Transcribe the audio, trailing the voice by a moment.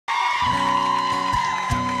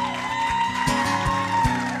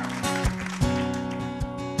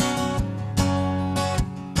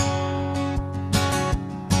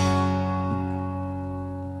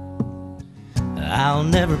I'll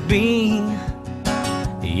never be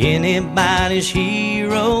anybody's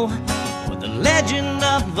hero, or the legend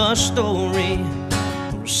of a story,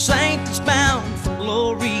 or a saint that's bound for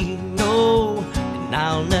glory. No, and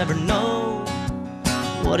I'll never know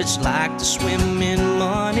what it's like to swim in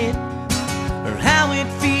money, or how it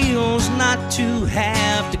feels not to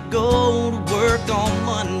have to go to work on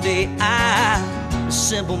Monday. I'm a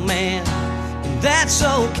simple man, and that's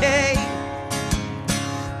okay.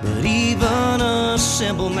 But even a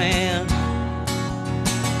simple man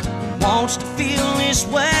wants to feel this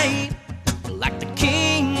way, like the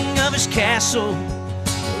king of his castle,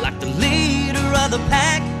 like the leader of the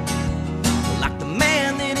pack, like the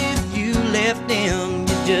man that if you left him,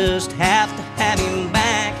 you just have to have him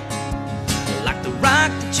back, like the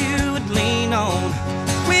rock that you would lean on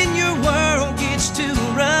when your world gets too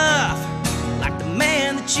rough, like the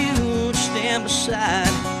man that you would stand beside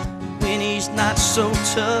when he's not so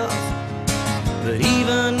tough. But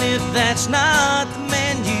even if that's not the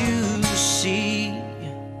man you see,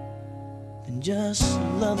 then just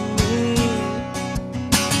love me.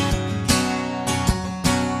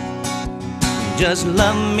 Just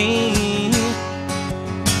love me.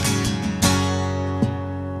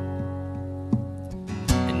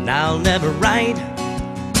 And I'll never write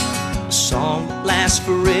a song that lasts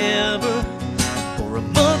forever, or a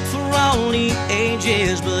book for all the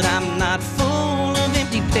ages, but I'm not full of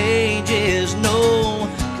empty pages, no,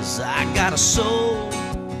 'cause I got a soul,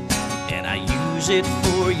 and I use it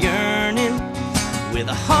for yearning, with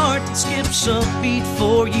a heart that skips a beat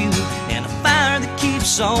for you, and a fire that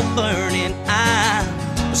keeps on burning. I'm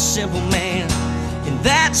a simple man, and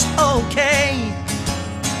that's okay.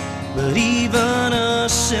 But even a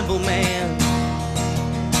simple man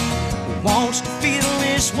wants to feel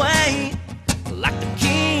this way, like the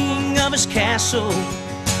king of his castle,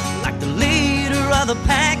 like the leader of the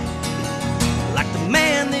pack, like the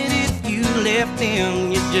man that if you left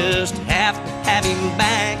him, you just have to have him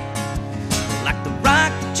back, like the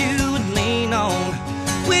rock that you would lean on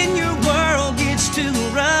when your world gets too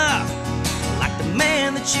rough, like the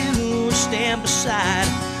man that you would stand beside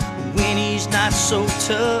when he's not so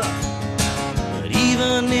tough. But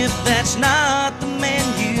even if that's not the man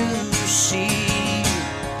you see,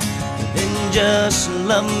 then just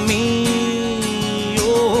love me,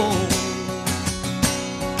 oh.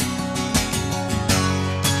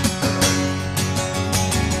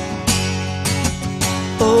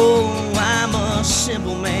 Oh, I'm a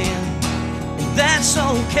simple man, and that's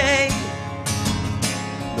okay.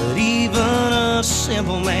 But even a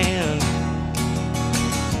simple man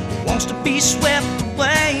wants to be swept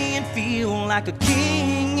away and feel like a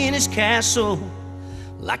king in his castle,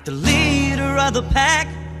 like the leader of the pack,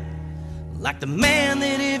 like the man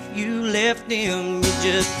that if you left him, you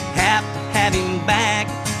just have to have him back,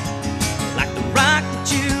 like the rock that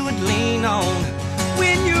you would lean on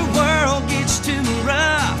when your world gets too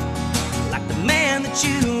rough, like the man that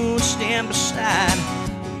you would stand beside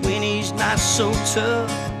when he's not so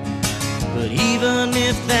tough. But even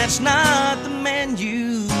if that's not the man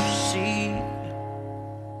you see,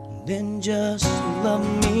 then just love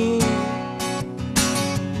me.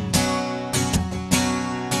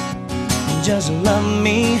 Just love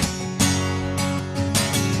me.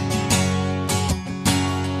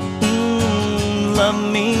 Love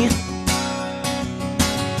me.